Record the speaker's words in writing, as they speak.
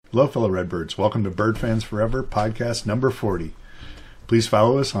Hello, fellow Redbirds. Welcome to Bird Fans Forever, podcast number 40. Please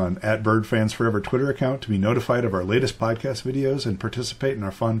follow us on @BirdFansForever Twitter account to be notified of our latest podcast videos and participate in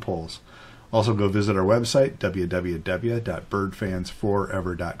our fun polls. Also, go visit our website,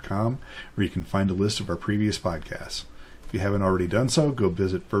 www.birdfansforever.com, where you can find a list of our previous podcasts. If you haven't already done so, go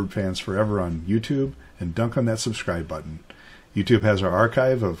visit Bird Fans Forever on YouTube and dunk on that subscribe button. YouTube has our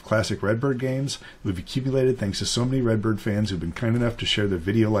archive of classic Redbird games we've accumulated thanks to so many Redbird fans who've been kind enough to share their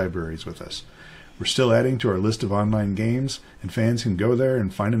video libraries with us. We're still adding to our list of online games, and fans can go there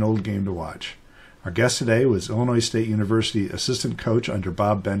and find an old game to watch. Our guest today was Illinois State University assistant coach under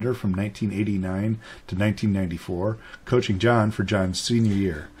Bob Bender from 1989 to 1994, coaching John for John's senior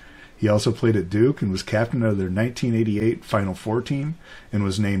year. He also played at Duke and was captain of their 1988 Final Four team and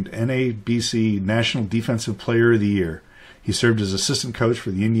was named NABC National Defensive Player of the Year. He served as assistant coach for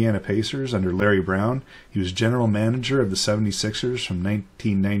the Indiana Pacers under Larry Brown. He was general manager of the 76ers from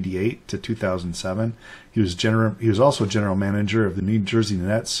 1998 to 2007. He was also general manager of the New Jersey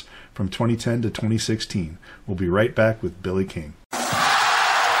Nets from 2010 to 2016. We'll be right back with Billy King.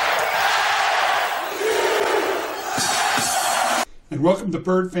 And welcome to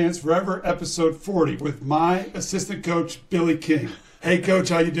Bird Fans Forever, episode 40, with my assistant coach, Billy King. Hey, Coach,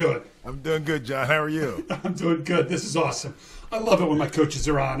 how you doing? I'm doing good, John. How are you? I'm doing good. This is awesome. I love it when my coaches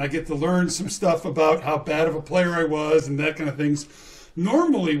are on. I get to learn some stuff about how bad of a player I was and that kind of things.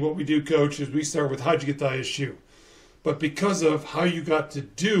 Normally what we do, Coach, is we start with how'd you get to ISU? But because of how you got to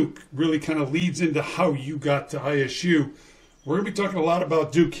Duke really kind of leads into how you got to ISU, we're going to be talking a lot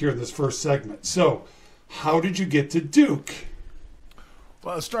about Duke here in this first segment. So how did you get to Duke?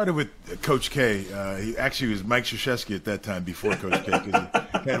 Well, it started with Coach K. He actually was Mike Krzyzewski at that time before Coach K because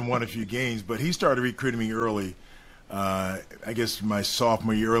he hadn't won a few games. But he started recruiting me early, I guess early in my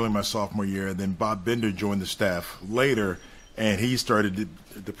sophomore year. And then Bob Bender joined the staff later, and he started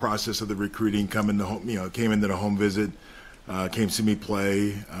the process of the recruiting, came into the home visit, came to see me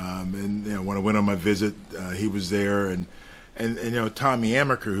play. And when I went on my visit, he was there. And Tommy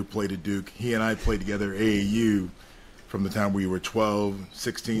Amaker, who played at Duke, he and I played together at AAU from the time we were 12,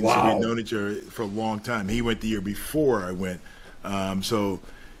 16, wow. So we've known each other for a long time. He went the year before I went. So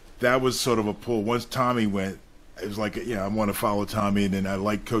that was sort of a pull. Once Tommy went, it was like, I want to follow Tommy, and then I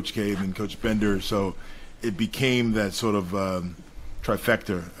liked Coach K and Coach Bender. So it became that sort of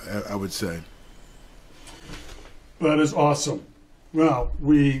trifecta, I would say. That is awesome. Well,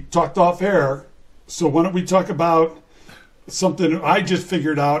 we talked off air, so why don't we talk about something I just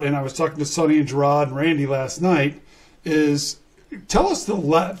figured out, and I was talking to Sonny and Gerard and Randy last night, is tell us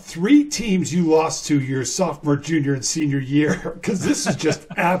the three teams you lost to your sophomore, junior, and senior year, because this is just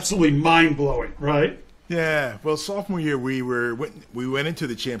absolutely mind-blowing, right? Yeah. Well, sophomore year we went into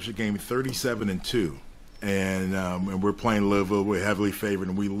the championship game 37-2, and we're playing Louisville. We're heavily favored,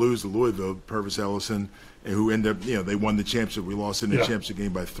 and we lose to Louisville. Purvis Ellison, who ended up, they won the championship. We lost in the championship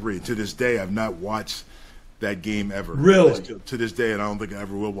game by 3. To this day, I've not watched that game ever. Really? To this day, and I don't think I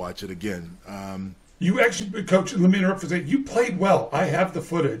ever will watch it again. You actually, Coach, let me interrupt for a second. You played well. I have the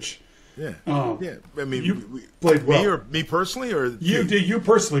footage. Yeah. Yeah. I mean, you played well. Me personally, or you did? You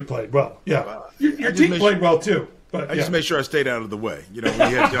personally played well. Yeah. Your team played well too. But I just made sure I stayed out of the way. We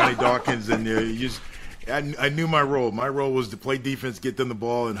had Johnny Dawkins, and I knew my role. My role was to play defense, get them the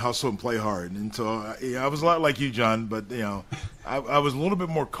ball, and hustle and play hard. And so I was a lot like you, John. But I was a little bit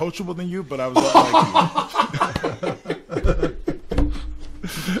more coachable than you, but I was a lot like you.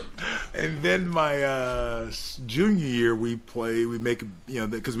 And then my junior year,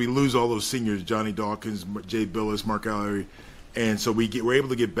 because we lose all those seniors, Johnny Dawkins, Jay Billis, Mark Allery, and so we're able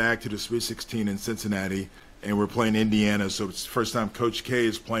to get back to the Sweet 16 in Cincinnati, and we're playing Indiana. So it's the first time Coach K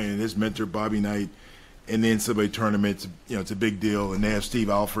is playing his mentor Bobby Knight in the NCAA tournament. It's a big deal, and they have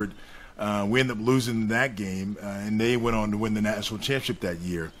Steve Alford. We ended up losing that game, and they went on to win the national championship that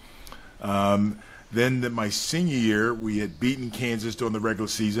year. Then my senior year, we had beaten Kansas during the regular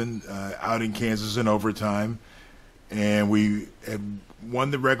season, out in Kansas in overtime, and we had won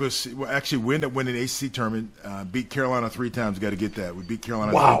the regular season. Well, actually, we ended up winning the ACC tournament, beat Carolina 3 times. Got to get that. We beat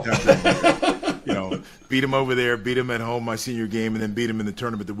Carolina 3 times. Beat them over there, beat them at home my senior game, and then beat them in the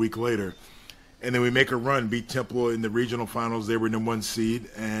tournament the week later. And then we make a run, beat Temple in the regional finals. They were in the 1 seed,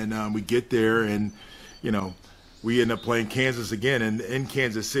 and we get there, and we end up playing Kansas again in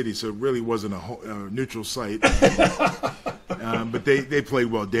Kansas City, so it really wasn't a neutral site. But they played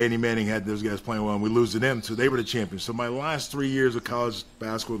well. Danny Manning had those guys playing well, and we lose to them, so they were the champions. So my last 3 years of college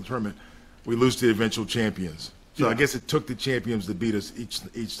basketball tournament, we lose to the eventual champions. So I guess it took the champions to beat us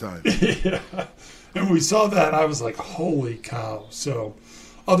each time. Yeah. And when we saw that, I was like, holy cow. So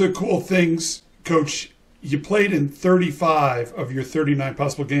other cool things, Coach, you played in 35 of your 39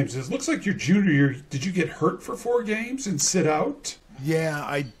 possible games. It looks like your junior year, did you get hurt for 4 games and sit out? Yeah,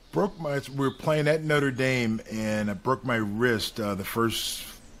 I broke we were playing at Notre Dame, and I broke my wrist the first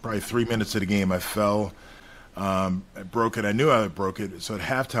probably 3 minutes of the game. I fell. I broke it. I knew I broke it. So at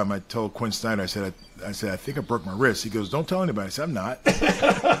halftime, I told Quinn Snyder, I said, I think I broke my wrist. He goes, don't tell anybody. I said, I'm not.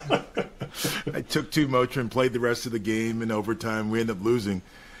 I took 2 Motrin, played the rest of the game. In overtime, we ended up losing.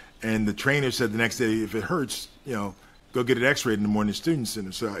 And the trainer said the next day, if it hurts, go get it x-rayed in the morning student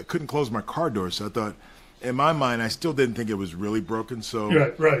center. So I couldn't close my car door. So I thought, in my mind, I still didn't think it was really broken. So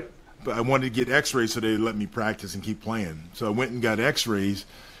right. But I wanted to get x-rays so they'd let me practice and keep playing. So I went and got x-rays.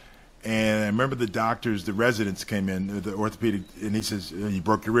 And I remember the residents came in, the orthopedic, and he says, you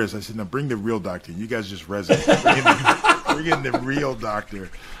broke your wrist. I said, no, bring the real doctor. You guys just residents. Bring in the real doctor.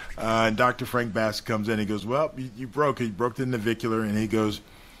 And Dr. Frank Bass comes in. He goes, well, you broke it. You broke the navicular. And he goes,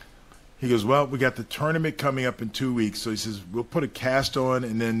 well, we got the tournament coming up in 2 weeks. So he says, we'll put a cast on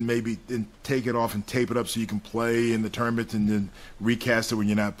and then maybe take it off and tape it up so you can play in the tournament and then recast it when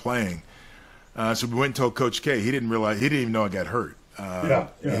you're not playing. So we went and told Coach K. He didn't even know I got hurt.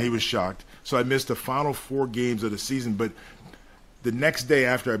 And he was shocked. So I missed the final 4 games of the season. But the next day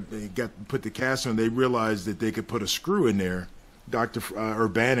after I put the cast on, they realized that they could put a screw in there. Dr.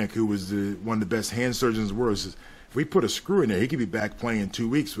 Urbanik, who was one of the best hand surgeons in the world, says, if we put a screw in there, he could be back playing in 2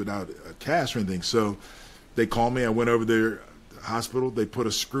 weeks without a cast or anything. So they called me. I went over there to the hospital. They put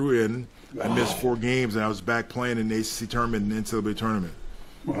a screw in. Wow. I missed 4 games, and I was back playing in the ACC tournament and NCAA tournament.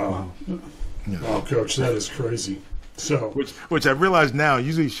 Wow. Yeah. Wow, Coach, that is crazy. So, which I realize now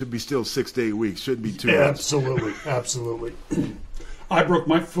usually should be still 6 to 8 weeks. Shouldn't be 2 months. Absolutely. I broke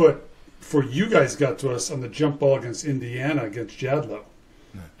my foot before you guys got to us on the jump ball against Indiana against Jadlow.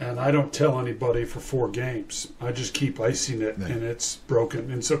 And I don't tell anybody for 4 games. I just keep icing it, and it's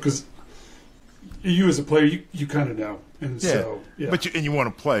broken. And so, because you as a player, you kind of know. And so, yeah. But you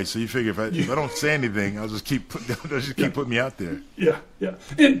want to play, so you figure if I don't say anything, I'll just keep putting me out there. Yeah.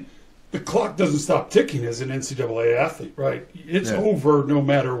 And the clock doesn't stop ticking as an NCAA athlete, right? It's over no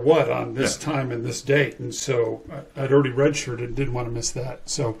matter what on this time and this date. And so I'd already redshirted and didn't want to miss that.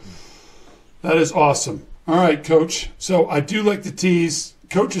 So that is awesome. All right, Coach. So I do like to tease.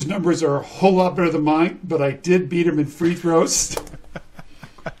 Coach's numbers are a whole lot better than mine, but I did beat him in free throws,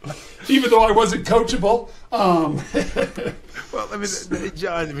 even though I wasn't coachable. Well, I mean,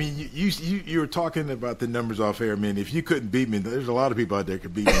 John, I mean, you were talking about the numbers off air. I mean, if you couldn't beat me, there's a lot of people out there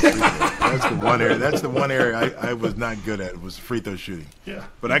could beat me. That's the one area. That's the one area I was not good at was free throw shooting. Yeah,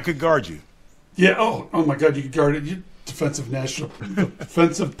 but I could guard you. Yeah. Oh my God, you could guard it. You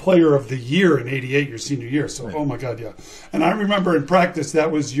defensive player of the year in '88, your senior year. So, right. Oh my God, yeah. And I remember in practice that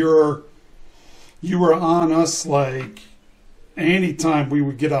was you were on us like. Anytime we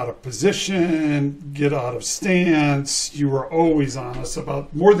would get out of position, get out of stance, you were always on us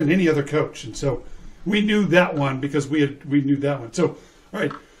about more than any other coach. And so we knew that one because we knew that one. So, all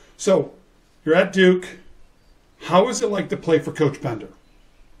right. So you're at Duke. How is it like to play for Coach Bender?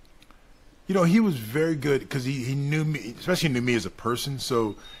 He was very good because he knew me, especially knew me as a person.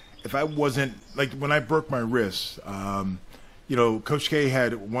 So if I wasn't, like when I broke my wrist, Coach K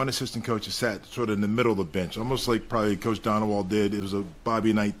had one assistant coach that sat sort of in the middle of the bench, almost like probably Coach Donowald did. It was a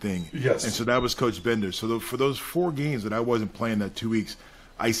Bobby Knight thing. Yes. And so that was Coach Bender. So for those 4 games that I wasn't playing that 2 weeks,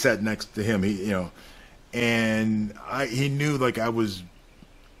 I sat next to him. He knew like I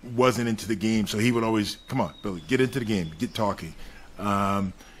wasn't into the game, so he would always, come on, Billy, get into the game, get talking.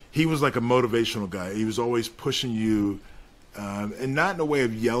 He was like a motivational guy. He was always pushing you. And not in a way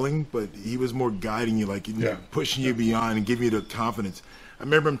of yelling, but he was more guiding you, like pushing you beyond and giving you the confidence. I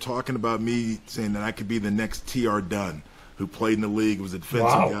remember him talking about me, saying that I could be the next T.R. Dunn, who played in the league, was a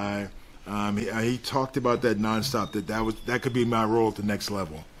defensive guy. He talked about that nonstop. That could be my role at the next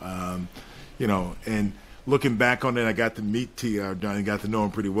level. And looking back on it, I got to meet T.R. Dunn and got to know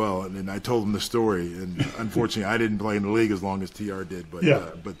him pretty well. And then I told him the story. And unfortunately, I didn't play in the league as long as T.R. did.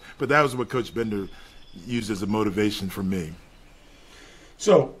 But that was what Coach Bender used as a motivation for me.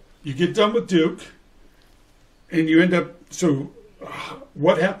 So you get done with Duke, and you end up. So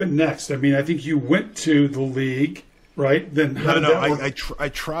what happened next? I mean, I think you went to the league, right? Then I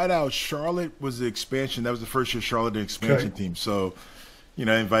tried out. Charlotte was the expansion. That was the first year Charlotte the expansion team. So,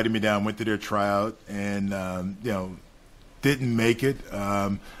 they invited me down, went to their tryout, and didn't make it.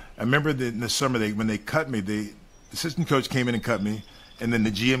 I remember in the summer when they cut me, the assistant coach came in and cut me. And then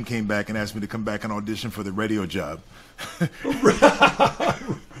the GM came back and asked me to come back and audition for the radio job.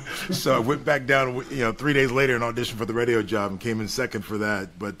 So I went back down, 3 days later and auditioned for the radio job and came in second for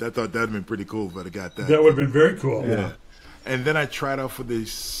that. But I thought that would have been pretty cool if I'd have got that. That would have been very cool. Yeah. And then I tried out for the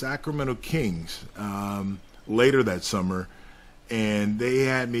Sacramento Kings later that summer, and they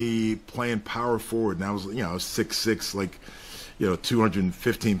had me playing power forward, and I was 6'6", like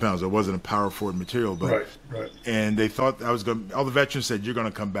 215 pounds. I wasn't a power forward material, but right. And they thought I was going. All the veterans said you're going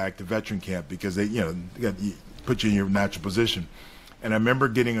to come back to veteran camp because they got put you in your natural position. And I remember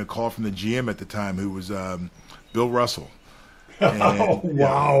getting a call from the GM at the time, who was Bill Russell. And, oh,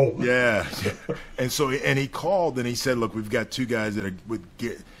 wow. Yeah. And he called and he said, look, we've got two guys that are with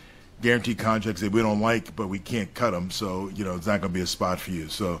guaranteed contracts that we don't like, but we can't cut them. So, it's not going to be a spot for you.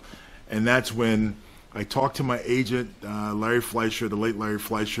 So, and that's when I talked to my agent, Larry Fleischer, the late Larry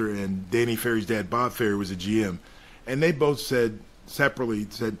Fleischer, and Danny Ferry's dad, Bob Ferry, was a GM. And they both said, separately,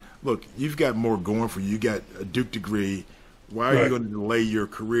 look, you've got more going for you. You got a Duke degree. Why are you going to delay your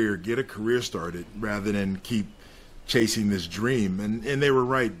career? Get a career started rather than keep chasing this dream. And they were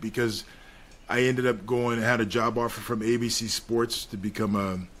right, because I ended up had a job offer from ABC Sports to become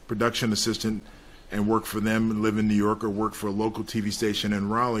a production assistant and work for them and live in New York, or work for a local TV station in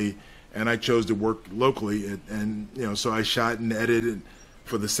Raleigh. And I chose to work locally. And so I shot and edited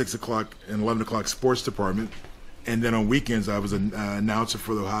for the 6 o'clock and 11 o'clock sports department. And then on weekends, I was an announcer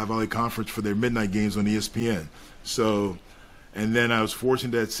for the Ohio Valley Conference for their midnight games on ESPN. So, and then I was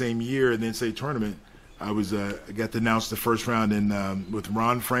fortunate that same year in the NCAA tournament, I got to announce the first round with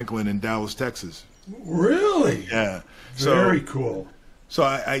Ron Franklin in Dallas, Texas. Really? Yeah. Very cool. So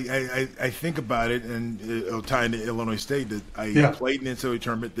I think about it, and it'll tie into Illinois State, that I played in the NCAA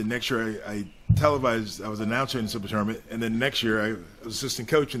tournament. The next year I televised, I was an announcer in the NCAA tournament, and then next year I was assistant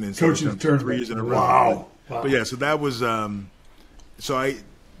coach in the NCAA tournament 3 years in a row. Wow. But yeah, so that was I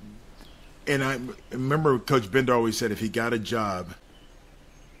remember Coach Bender always said if he got a job,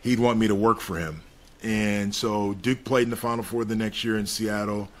 he'd want me to work for him. And so Duke played in the Final Four the next year in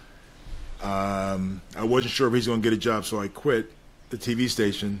Seattle. I wasn't sure if he's going to get a job, so I quit the TV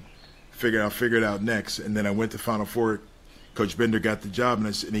station, figured it out next, and then I went to Final Four. Coach Bender got the job,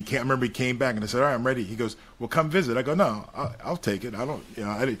 and he came back, and I said, "All right, I'm ready." He goes, "Well, come visit." I go, "No, I'll take it. I don't,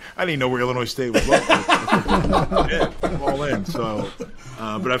 I didn't know where Illinois State was located." Yeah, I'm all in. So,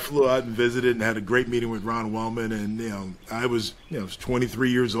 but I flew out and visited and had a great meeting with Ron Wellman, and I was 23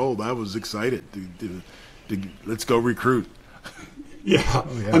 years old. I was excited to let's go recruit. Yeah.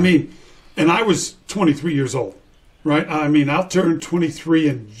 Oh, yeah. I mean, and I was 23 years old. Right, I mean, I'll turn 22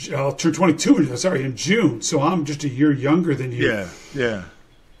 in June, so I'm just a year younger than you. Yeah.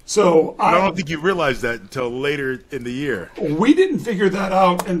 So I don't think you realized that until later in the year. We didn't figure that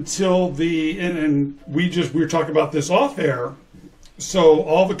out until and we were talking about this off air. So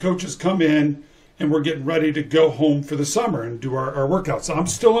all the coaches come in, and we're getting ready to go home for the summer and do our workouts. So I'm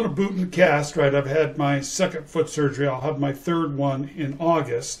still in a boot and cast, right? I've had my second foot surgery. I'll have my third one in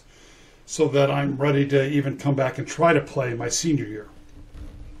August, so that I'm ready to even come back and try to play my senior year.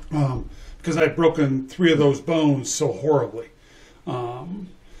 Because I had broken 3 of those bones so horribly. Coach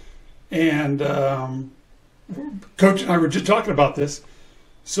and I were just talking about this.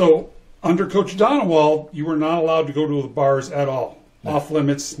 So under Coach Donewald, you were not allowed to go to the bars at all. No. Off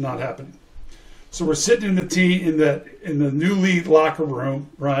limits, not happening. So we're sitting in the new league locker room,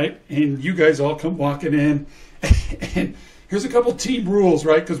 right? And you guys all come walking in, and here's a couple team rules,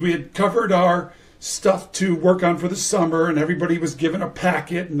 right? Because we had covered our stuff to work on for the summer, and everybody was given a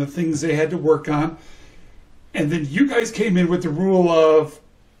packet and the things they had to work on. And then you guys came in with the rule of,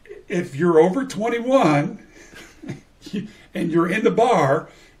 if you're over 21 and you're in the bar,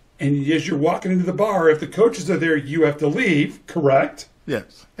 and as you're walking into the bar, if the coaches are there, you have to leave, correct?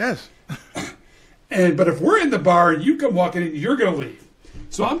 Yes. But if we're in the bar and you come walking in, you're going to leave.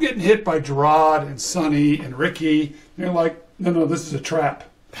 So I'm getting hit by Gerard and Sonny and Ricky. And they're like, no, this is a trap.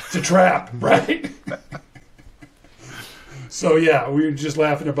 It's a trap, right? So, yeah, we were just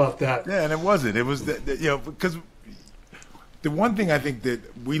laughing about that. Yeah, and it wasn't. It was, because the one thing I think that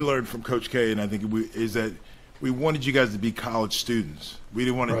we learned from Coach K, and I think is that we wanted you guys to be college students. We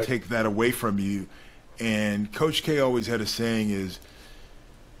didn't want to take that away from you. And Coach K always had a saying is,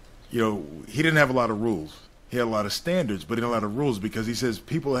 he didn't have a lot of rules. He had a lot of standards, but he had a lot of rules, because he says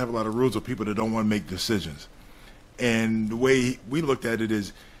people that have a lot of rules are people that don't want to make decisions. And the way we looked at it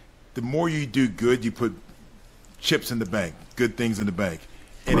is, the more you do good, you put chips in the bank, good things in the bank.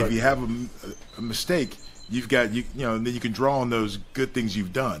 And if you have a mistake, you've got, then you can draw on those good things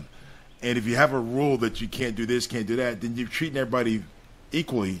you've done. And if you have a rule that you can't do this, can't do that, then you're treating everybody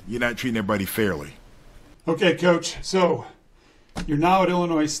equally. You're not treating everybody fairly. Okay, Coach. So you're now at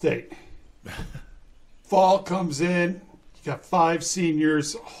Illinois State. Fall comes in. You got 5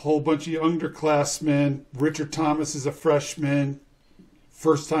 seniors, a whole bunch of underclassmen. Richard Thomas is a freshman.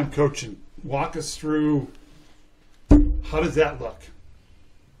 First time coaching. Walk us through How does that look?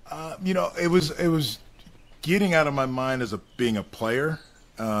 It was getting out of my mind as being a player,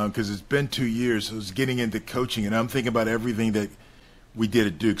 because it's been 2 years. I was getting into coaching, and I'm thinking about everything that we did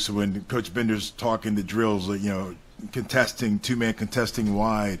at Duke. So when Coach Bender's talking the drills, contesting, two-man contesting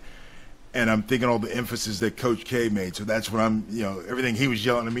wide, and I'm thinking all the emphasis that Coach K made. So that's when I'm, everything he was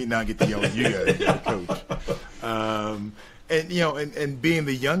yelling at me, now I get to yell at you guys, Coach. And being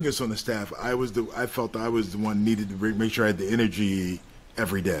the youngest on the staff, I felt I was the one needed to make sure I had the energy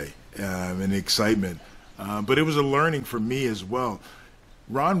every day, and the excitement. But it was a learning for me as well.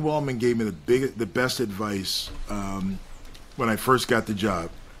 Ron Wellman gave me the best advice when I first got the job.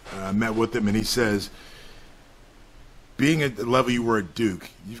 I met with him, and he says, being at the level you were at Duke,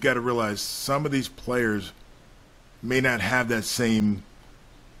 you've got to realize some of these players may not have that same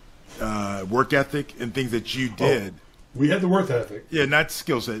work ethic and things that you did. We had the work ethic. Yeah, not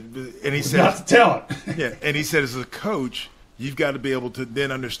skill set. And he said, not the talent. Yeah, and he said, as a coach, you've got to be able to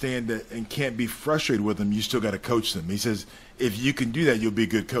then understand that and can't be frustrated with them. You still got to coach them. He says, if you can do that, you'll be a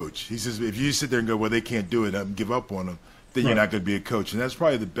good coach. He says, if you sit there and go, well, they can't do it, and give up on them, then you're not going to be a coach. And that's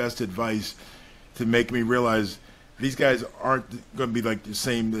probably the best advice to make me realize these guys aren't going to be like the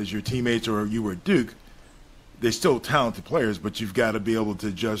same as your teammates or you were at Duke. They're still talented players, but you've got to be able to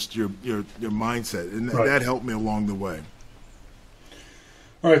adjust your mindset. And that helped me along the way.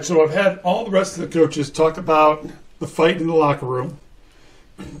 All right, so I've had all the rest of the coaches talk about the fight in the locker room.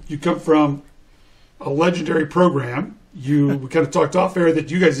 You come from a legendary program. We kind of talked off air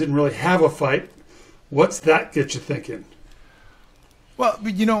that you guys didn't really have a fight. What's that get you thinking? Well,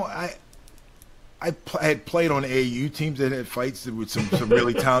 I had played on AAU teams that had fights with some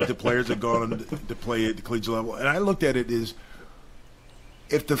really talented players that gone on to play at the collegiate level. And I looked at it as,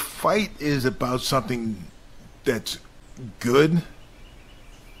 if the fight is about something that's good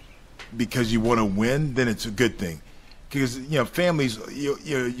because you want to win, then it's a good thing. Because, families, you're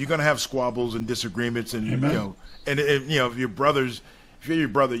going to have squabbles and disagreements. And, if your brothers, if you're your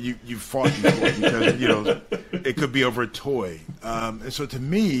brother, you fought before because, it could be over a toy. And so to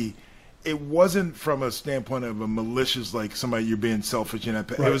me, it wasn't from a standpoint of a malicious, like somebody you're being selfish.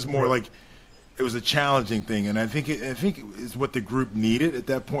 It was more like it was a challenging thing, and I think it's what the group needed at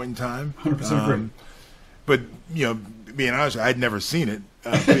that point in time. 100% agree. But being honest, I'd never seen it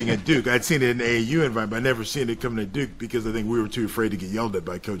being at Duke. I'd seen it in the AAU environment, but I'd never seen it coming to Duke because I think we were too afraid to get yelled at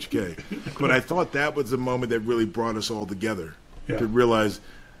by Coach K. But I thought that was the moment that really brought us all together to realize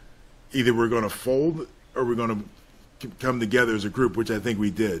either we're going to fold or we're going to come together as a group, which I think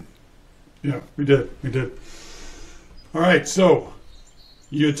we did. Yeah, we did. All right, so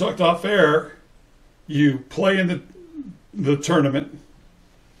you had talked off air. You play in the tournament.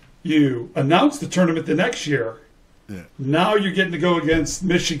 You announced the tournament the next year. Yeah. Now you're getting to go against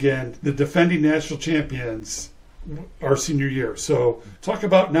Michigan, the defending national champions, our senior year. So talk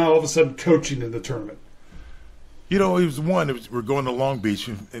about now all of a sudden coaching in the tournament. We're going to Long Beach.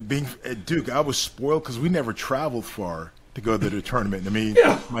 Being at Duke, I was spoiled because we never traveled far to go to the tournament.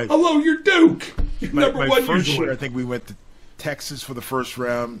 Hello, you're Duke. You're number one first usually. year, I think we went to Texas for the first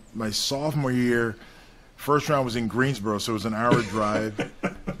round. My sophomore year, first round was in Greensboro, so it was an hour drive.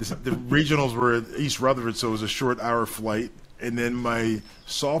 The regionals were at East Rutherford, so it was a short hour flight. And then my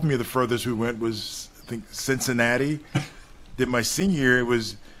sophomore year, the furthest we went was, I think, Cincinnati. Then my senior year,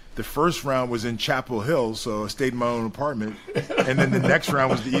 the first round was in Chapel Hill, so I stayed in my own apartment. And then the next round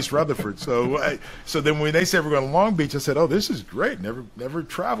was the East Rutherford. So then when they said we're going to Long Beach, I said, oh, this is great. Never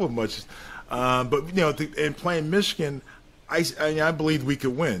traveled much. But, in playing Michigan, I believed we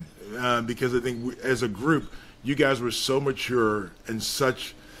could win because I think as a group, you guys were so mature and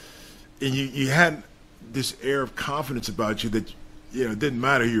and you had this air of confidence about you that, it didn't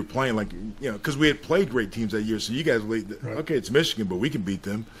matter who you were playing, because we had played great teams that year. So you guys, okay, it's Michigan, but we can beat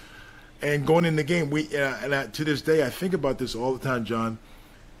them. And going in the game, to this day, I think about this all the time, John.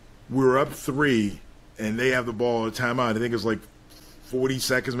 We were up 3, and they have the ball at timeout. I think it's like 40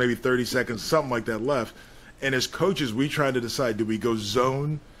 seconds, maybe 30 seconds, something like that left. And as coaches, we tried to decide, do we go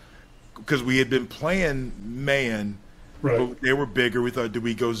zone? Because we had been playing man, but they were bigger. We thought, do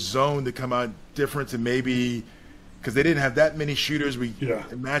we go zone to come out different and maybe – because they didn't have that many shooters. We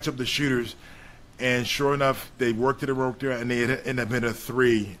match up the shooters, and sure enough, they worked it, and they ended up in a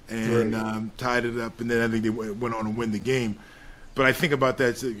 3 and tied it up, and then I think they went on to win the game. But I think about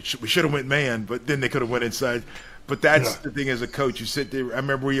that. We should have went man, but then they could have went inside. But that's the thing as a coach. You sit there. I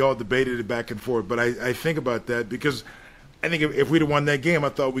remember we all debated it back and forth, but I think about that because I think if we'd have won that game, I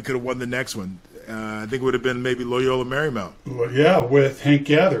thought we could have won the next one. I think it would have been maybe Loyola Marymount. Well, with Hank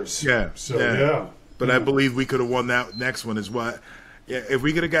Gathers. Yeah. So, But I believe we could have won that next one as well. Yeah, if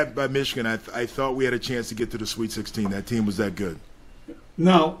we could have got by Michigan, I thought we had a chance to get to the Sweet 16. That team was that good.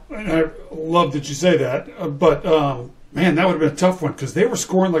 No, and I love that you say that, but man, that would have been a tough one because they were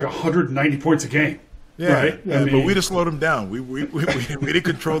scoring like 190 points a game. Yeah, right? yeah, but we'd have slowed them down. We didn't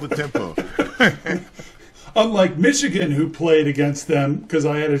control the tempo. Unlike Michigan, who played against them, because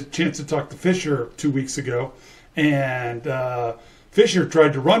I had a chance to talk to Fisher 2 weeks ago, and Fisher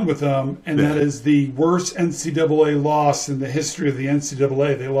tried to run with them, and that is the worst NCAA loss in the history of the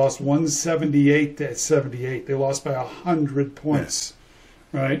NCAA. They lost 178-78. They lost by 100 points,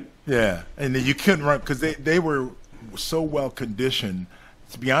 right? Yeah, and you couldn't run because they were so well conditioned.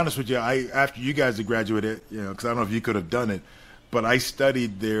 To be honest with you, after you guys had graduated, because I don't know if you could have done it, but I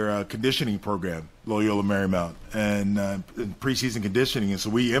studied their conditioning program, Loyola Marymount, and preseason conditioning, and so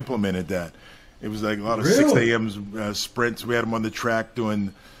we implemented that. It was like a lot of 6 a.m. Sprints. We had them on the track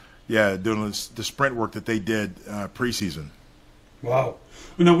doing the sprint work that they did preseason. Wow.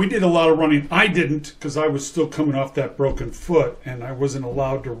 No, we did a lot of running. I didn't because I was still coming off that broken foot, and I wasn't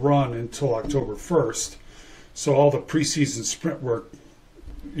allowed to run until October 1st. So all the preseason sprint work,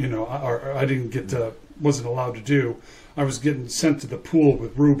 I wasn't allowed to do. I was getting sent to the pool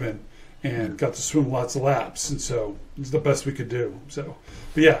with Ruben and got to swim lots of laps, and so it's the best we could do. So,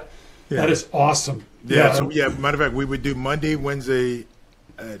 but yeah. That is awesome. Yeah. Matter of fact, we would do Monday, Wednesday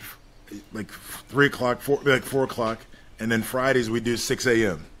at like 3 o'clock, 4 o'clock, and then Fridays we do 6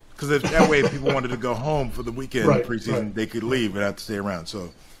 a.m. Because that way, if people wanted to go home for the weekend preseason, they could leave and have to stay around.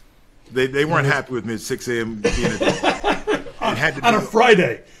 So they weren't happy with me at 6 a.m. being on a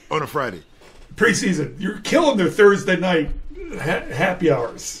Friday. On a Friday. Preseason. You're killing their Thursday night happy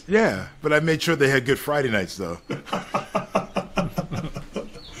hours. Yeah, but I made sure they had good Friday nights, though.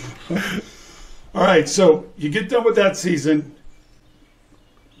 All right, so you get done with that season,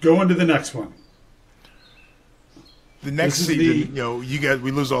 go into the next one. The next season, you guys,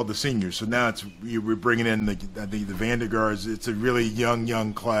 we lose all the seniors, so now we're bringing in the Vandergaards. It's a really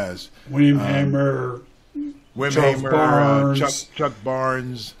young class. William Hamer, Charles Barnes, Chuck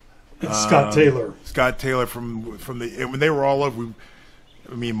Barnes, and Scott Taylor. Scott Taylor from when they were all over.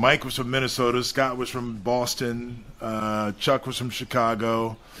 Mike was from Minnesota. Scott was from Boston. Chuck was from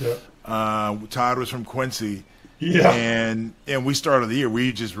Chicago. Yep. Todd was from Quincy. Yeah. And we started the year,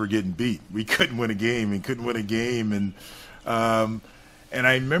 we just were getting beat. We couldn't win a game And I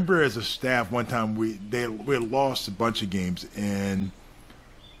remember as a staff one time we had lost a bunch of games and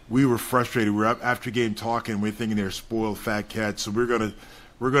we were frustrated. We were up after game talking. We were thinking they were spoiled fat cats. So we're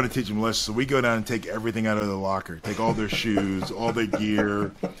gonna teach them lessons. So we go down and take everything out of the locker, take all their shoes, all their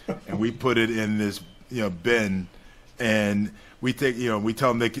gear, and we put it in this bin. And we we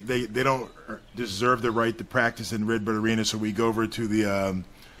tell them they don't deserve the right to practice in Redbird Arena. So we go over to the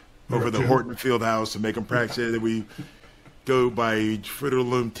Horton Field House and make them practice there. Then we go buy Fruit of the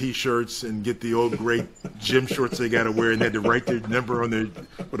Loom T-shirts and get the old great gym shorts they got to wear, and they had to write their number on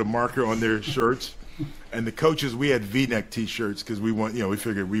with a marker on their shirts. And the coaches, we had V-neck T-shirts because we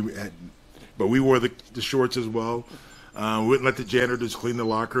figured but we wore the shorts as well. We wouldn't let the janitors clean the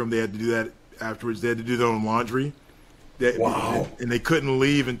locker room. They had to do that afterwards. They had to do their own laundry. Wow. And they couldn't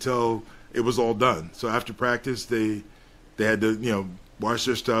leave until it was all done. So after practice, they had to, wash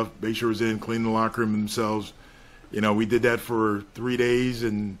their stuff, make sure it was in, clean the locker room themselves. We did that for 3 days,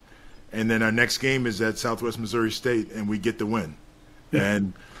 and then our next game is at Southwest Missouri State, and we get the win.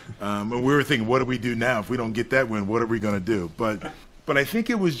 And we were thinking, what do we do now? If we don't get that win, what are we going to do? But I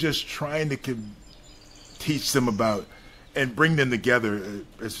think it was just trying to teach them about and bring them together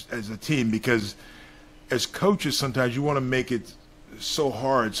as a team, because as coaches, sometimes you want to make it so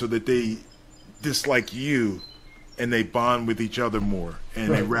hard so that they dislike you and they bond with each other more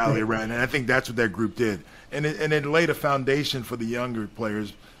and they rally around. And I think that's what that group did. And it laid a foundation for the younger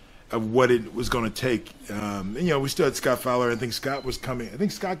players of what it was going to take. We still had Scott Fowler. I think Scott was coming. I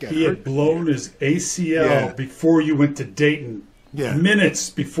think Scott got hurt. He had blown his ACL before you went to Dayton. Yeah. Minutes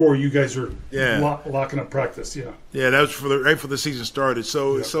before you guys were locking up practice. Yeah. Yeah, that was right before the season started.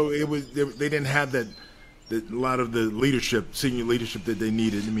 So it was they didn't have a lot of the senior leadership that they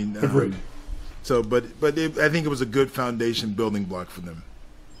needed. Agreed. But I think it was a good foundation building block for them.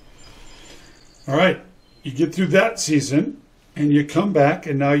 All right, you get through that season, and you come back,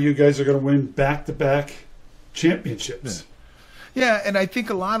 and now you guys are going to win back-to-back championships. Yeah, and I think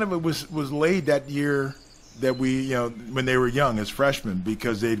a lot of it was laid that year that we, when they were young as freshmen,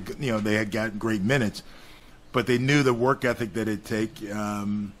 because they had gotten great minutes, but they knew the work ethic that it'd take.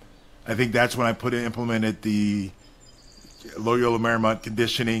 I think that's when I implemented the Loyola Marymount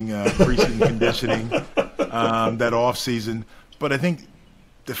conditioning, preseason conditioning, that off season. But I think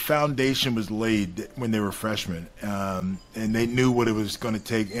the foundation was laid when they were freshmen, and they knew what it was going to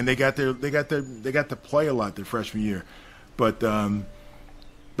take, and they got to play a lot their freshman year, but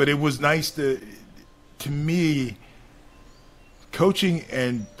it was nice to me. Coaching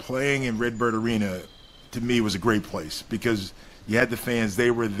and playing in Redbird Arena, to me, was a great place because you had the fans; they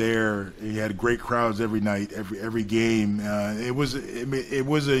were there. You had great crowds every night, every game. It was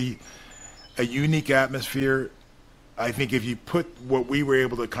a unique atmosphere. I think if you put what we were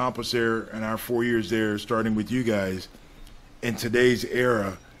able to accomplish there in our 4 years there, starting with you guys, in today's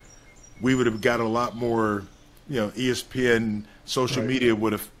era, we would have got a lot more. ESPN, social media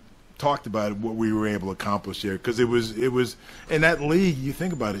would have talked about what we were able to accomplish there because it was in that league. You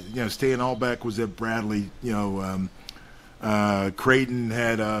think about it, Stan Allback was at Bradley. Creighton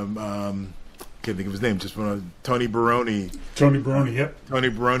had can't think of his name. Just Tony Baroni. Yep. Tony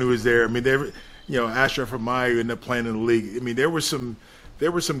Baroni was there. I mean, Ashraf Amayu ended up playing in the league. I mean, there were some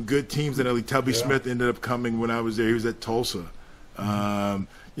good teams in the league. Tubby Smith ended up coming when I was there. He was at Tulsa.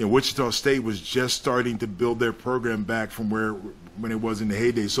 Wichita State was just starting to build their program back from when it was in the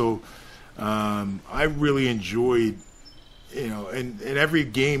heyday. So I really enjoyed, in every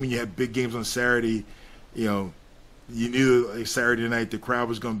game, and you had big games on Saturday, you knew like Saturday night the crowd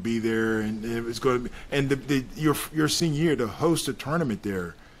was going to be there, and it was going to be, and your senior year to host a tournament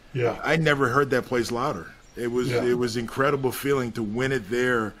there. Yeah, I never heard that place louder. It was incredible feeling to win it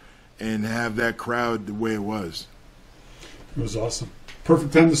there and have that crowd the way it was. It was awesome.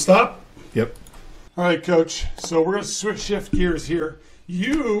 Perfect time to stop. Yep. All right, Coach. So we're going to shift gears here.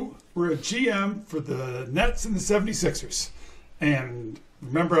 You were a GM for the Nets and the 76ers. And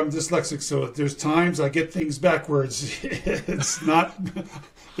remember, I'm dyslexic, so there's times I get things backwards. It's not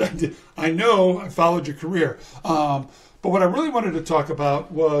 – I know I followed your career. But what I really wanted to talk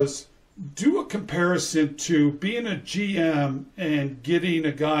about was do a comparison to being a GM and getting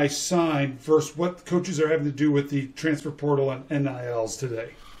a guy signed versus what coaches are having to do with the transfer portal and NILs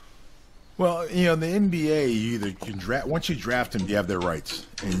today. Well, the NBA, you either can draft. Once you draft them, you have their rights,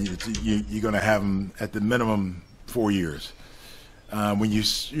 and you're going to have them at the minimum 4 years. When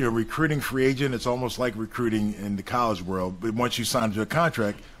you're recruiting free agent, it's almost like recruiting in the college world. But once you sign to a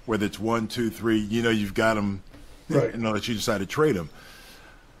contract, whether it's 1, 2, 3, you've got them. Right. That you decide to trade them.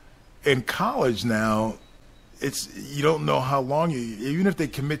 In college now, you don't know how long even if they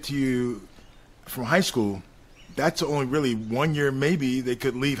commit to you from high school. That's only really 1 year. Maybe they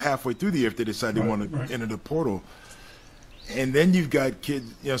could leave halfway through the year if they decide they want to enter the portal. And then you've got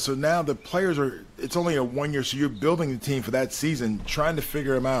kids, so now the players it's only a 1 year. So you're building the team for that season, trying to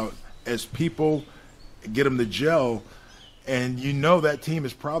figure them out as people, get them to gel. And that team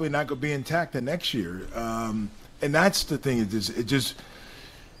is probably not going to be intact the next year. And that's the thing.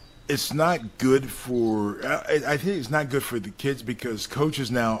 It's not good I think it's not good for the kids because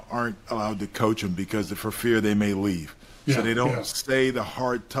coaches now aren't allowed to coach them because for fear they may leave. So they don't say the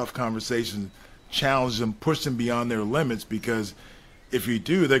hard, tough conversations, challenge them, push them beyond their limits because if you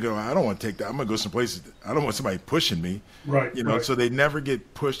do, they go, I don't want to take that. I'm going to go someplace. I don't want somebody pushing me. Right. So they never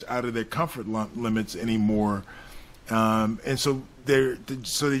get pushed out of their comfort limits anymore. And so they're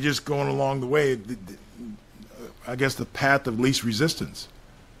just going along the way, I guess, the path of least resistance.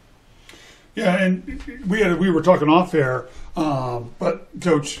 Yeah, and we were talking off air, but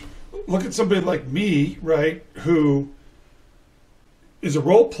Coach, look at somebody like me, right, who is a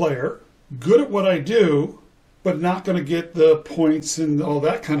role player, good at what I do, but not going to get the points and all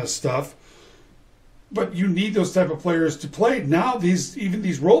that kind of stuff. But you need those type of players to play. Now even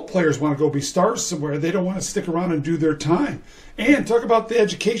these role players want to go be stars somewhere. They don't want to stick around and do their time. And talk about the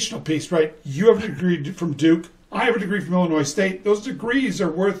educational piece, right? You have a degree from Duke. I have a degree from Illinois State. Those degrees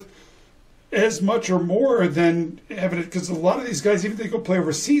are worth as much or more than having it, because a lot of these guys, even if they go play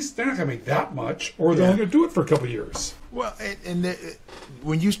overseas, they're not going to make that much, or they're only going to do it for a couple of years. Well,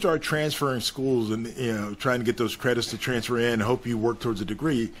 when you start transferring schools and trying to get those credits to transfer in, and hope you work towards a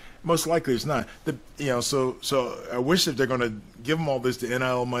degree, most likely it's not. So I wish that they're going to give them all this, the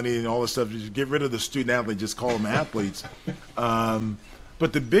NIL money and all this stuff, just get rid of the student athlete, just call them athletes.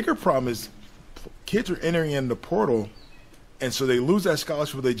 But the bigger problem is kids are entering in the portal, and so they lose that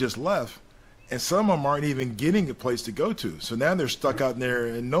scholarship they just left. And some of them aren't even getting a place to go to. So now they're stuck out there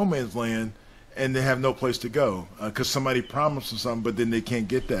in no man's land, and they have no place to go because somebody promised them something, but then they can't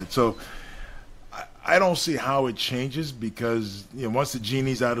get that. So I don't see how it changes because once the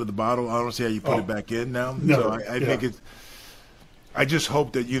genie's out of the bottle, I don't see how you put it back in now. No, so I think I just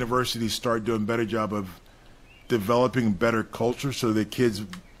hope that universities start doing a better job of developing better culture so that kids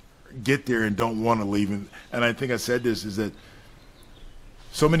get there and don't want to leave. And I think I said this is that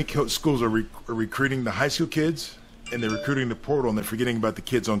so many schools are recruiting the high school kids and they're recruiting the portal, and they're forgetting about the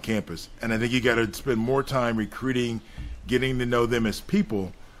kids on campus. And I think you got to spend more time recruiting, getting to know them as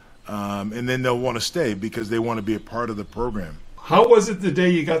people, and then they'll want to stay because they want to be a part of the program. How was it the day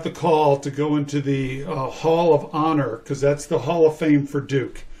you got the call to go into the Hall of Honor, because that's the Hall of Fame for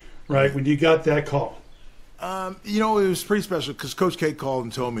Duke, right? When you got that call? It was pretty special because Coach K called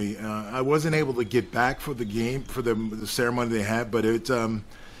and told me I wasn't able to get back for the game, for the ceremony they had, but it's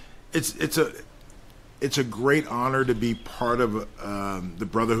a great honor to be part of the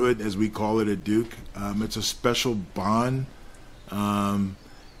brotherhood, as we call it at Duke. It's a special bond.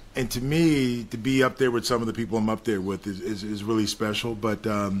 And to me, to be up there with some of the people I'm up there with is really special. But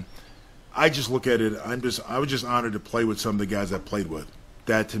I just look at it, I was just honored to play with some of the guys I played with.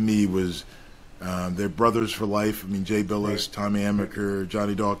 That to me was, they're brothers for life. I mean, Jay Billis, right. Tommy Amaker,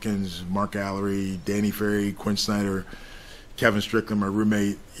 Johnny Dawkins, Mark Allery, Danny Ferry, Quinn Snyder, Kevin Strickland, my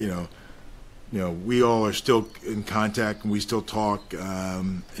roommate. We all are still in contact and we still talk.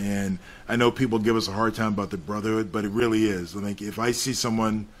 And I know people give us a hard time about the brotherhood, but it really is. I think if I see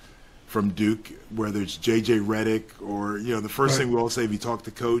someone from Duke, whether it's J.J. Redick or, the first thing we all say if you talk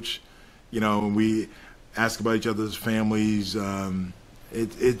to Coach, and we ask about each other's families,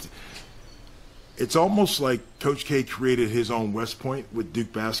 it's almost like Coach K created his own West Point with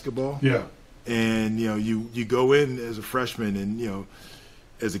Duke basketball. Yeah. And, you go in as a freshman and,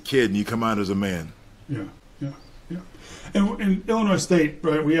 as a kid, and you come out as a man. Yeah. And in Illinois State,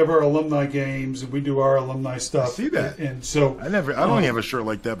 right, we have our alumni games and we do our alumni stuff. I see that. And so I don't have a shirt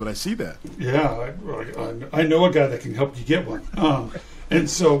like that, but I see that. Yeah, I know a guy that can help you get one. And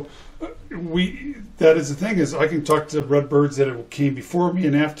so that is the thing, is I can talk to Redbirds that came before me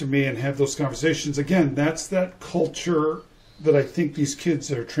and after me and have those conversations. Again, that's that culture that I think these kids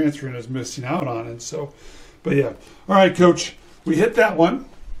that are transferring is missing out on. And so, but yeah. All right, Coach, we hit that one.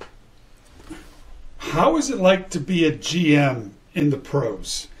 How is it like to be a GM in the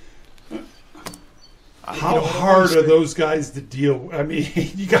pros? How hard are those guys to deal with? I mean,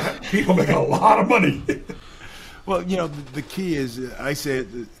 you got people making a lot of money. Well, the key is, I say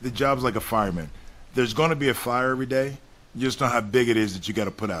the job's like a fireman. There's going to be a fire every day. You just know how big it is that you got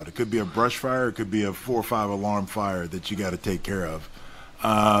to put out. It could be a brush fire. It could be a 4 or 5 alarm fire that you got to take care of.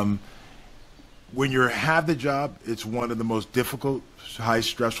 When you have the job, it's one of the most difficult, high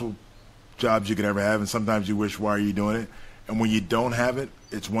stressful jobs you could ever have, and sometimes you wish, why are you doing it? And when you don't have it,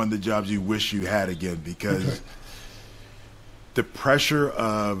 it's one of the jobs you wish you had again, because the pressure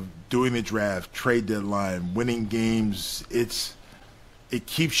of doing the draft, trade deadline, winning games, it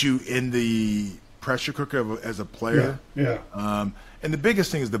keeps you in the pressure cooker as a player. Yeah. And the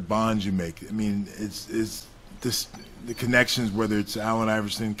biggest thing is the bonds you make. I mean, it's the connections, whether it's Allen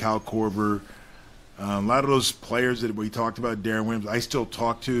Iverson, Kyle Korver, a lot of those players that we talked about, Darren Williams, I still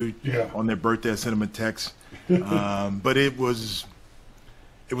talk to on their birthday. I sent them a text. But it was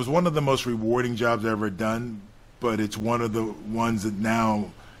one of the most rewarding jobs I've ever done, but it's one of the ones that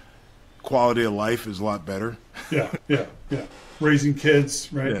now quality of life is a lot better. Yeah. Raising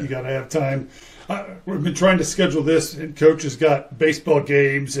kids, right? Yeah. You got to have time. We've been trying to schedule this, and Coach has got baseball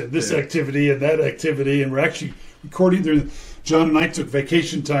games and this activity and that activity, and we're actually recording during. John and I took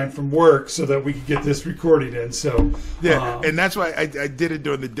vacation time from work so that we could get this recorded in. So and that's why I did it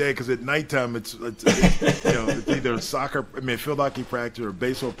during the day, because at nighttime it's it's either soccer, field hockey practice or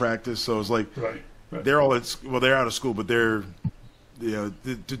baseball practice. So it's like they're all they're out of school, but they're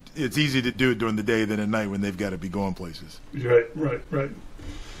it's easy to do it during the day than at night when they've got to be going places. Right.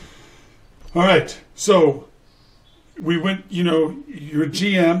 All right, so we went. You're a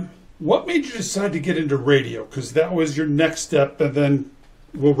GM. What made you decide to get into radio? Because that was your next step, and then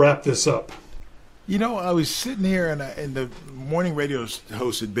we'll wrap this up. I was sitting here, and the morning radio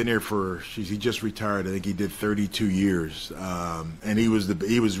host had been here he just retired. I think he did 32 years, and he was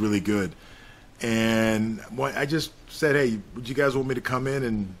really good. And I just said, hey, would you guys want me to come in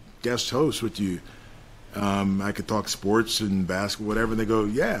and guest host with you? I could talk sports and basketball, whatever. And they go,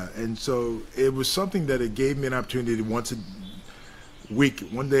 yeah. And so it was something that it gave me an opportunity to one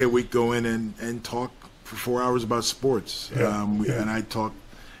day a week, go in and talk for 4 hours about sports. And I talk,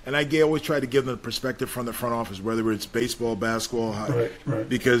 and I always try to give them a perspective from the front office, whether it's baseball, basketball,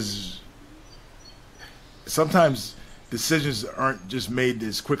 because sometimes decisions aren't just made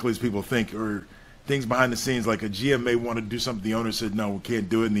as quickly as people think, or things behind the scenes, like a GM may want to do something, the owner said, no, we can't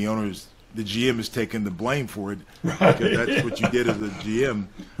do it, and the GM is taking the blame for it, because that's what you did as a GM.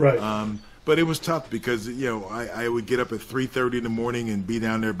 But it was tough because, I would get up at 3:30 in the morning and be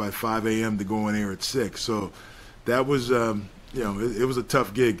down there by 5 a.m. to go on air at 6. So that was, it was a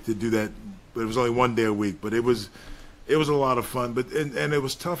tough gig to do that, but it was only one day a week. But it it was a lot of fun, but and it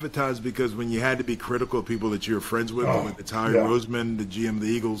was tough at times because when you had to be critical of people that you were friends with, like the Ty Roseman, the GM of the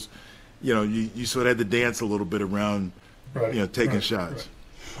Eagles, you sort of had to dance a little bit around, taking shots. Right.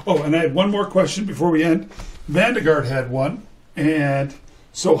 Oh, and I had one more question before we end. Vandegaard had one, and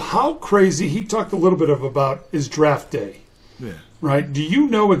so how crazy, he talked a little bit about is draft day. Yeah. Right? Do you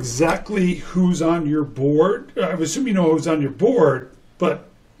know exactly who's on your board? I assume you know who's on your board, but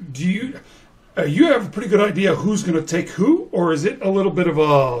do you have a pretty good idea who's going to take who, or is it a little bit of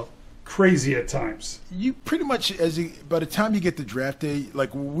a crazy at times? You pretty much, by the time you get to draft day, like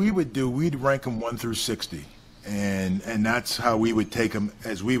we'd rank them 1 through 60. And that's how we would take them,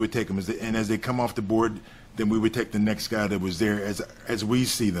 as they come off the board, then we would take the next guy that was there as we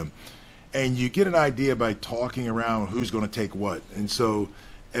see them. And you get an idea by talking around who's going to take what. And so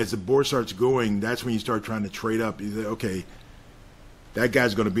as the board starts going, that's when you start trying to trade up. You say, okay, that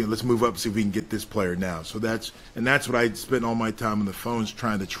guy's going to be, let's move up and see if we can get this player now. So that's what I spent all my time on the phones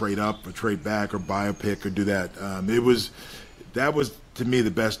trying to trade up or trade back or buy a pick or do that. That was to me the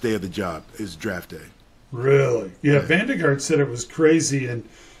best day of the job is draft day. Really? Yeah, Vandegaard said it was crazy, and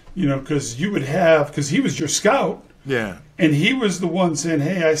because he was your scout. Yeah. And he was the one saying,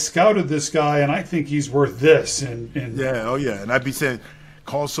 "Hey, I scouted this guy, and I think he's worth this." And and I'd be saying,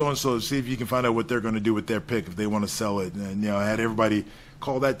 call so and so to see if you can find out what they're going to do with their pick if they want to sell it. And I had everybody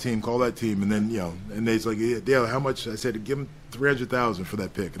call that team, and then and they's like, "Yeah, how much?" I said, "Give them $300,000 for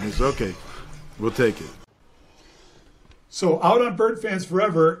that pick," and they said, "Okay, we'll take it." So out on Bird Fans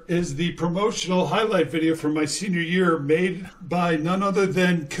Forever is the promotional highlight video from my senior year made by none other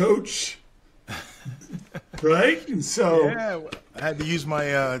than Coach, right? And so I had to use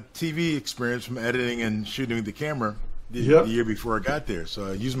my TV experience from editing and shooting the camera the year before I got there. So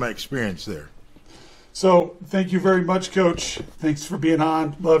I used my experience there. So thank you very much, Coach. Thanks for being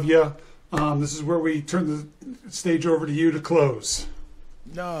on. Love you. This is where we turn the stage over to you to close.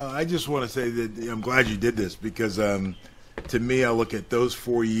 No, I just want to say that I'm glad you did this because to me, I look at those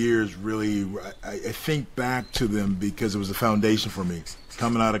 4 years really, I think back to them because it was a foundation for me.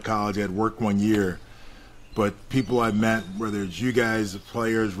 Coming out of college, I had worked 1 year, but people I met, whether it's you guys, the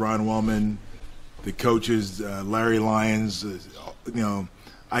players, Ron Wellman, the coaches, Larry Lyons,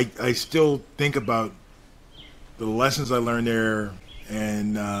 I still think about the lessons I learned there,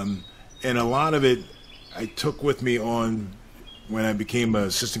 and a lot of it I took with me on when I became an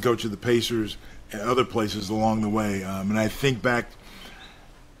assistant coach of the Pacers and other places along the way. And I think back,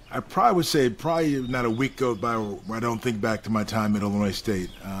 I probably would say not a week goes by where I don't think back to my time at Illinois State.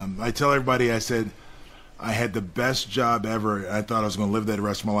 I tell everybody, I said, I had the best job ever, and I thought I was going to live there the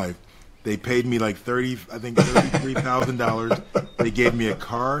rest of my life. They paid me like $33,000. They gave me a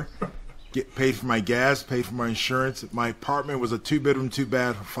car, paid for my gas, paid for my insurance. My apartment was a 2-bedroom,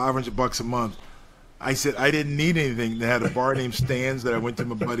 2-bath, $500 a month. I said I didn't need anything. They had a bar named Stan's that I went to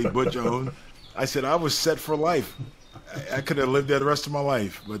my buddy Butch owned. I said I was set for life. I could have lived there the rest of my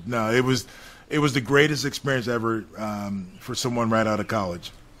life. But no, it was the greatest experience ever for someone right out of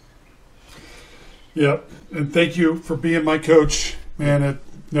college. Yep, and thank you for being my coach. Man, it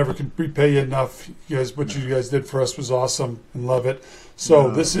never can repay you enough. What you guys did for us was awesome, and love it. So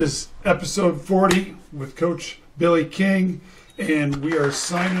this is episode 40 with Coach Billy King, and we are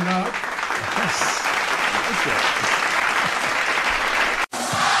signing out. Yes.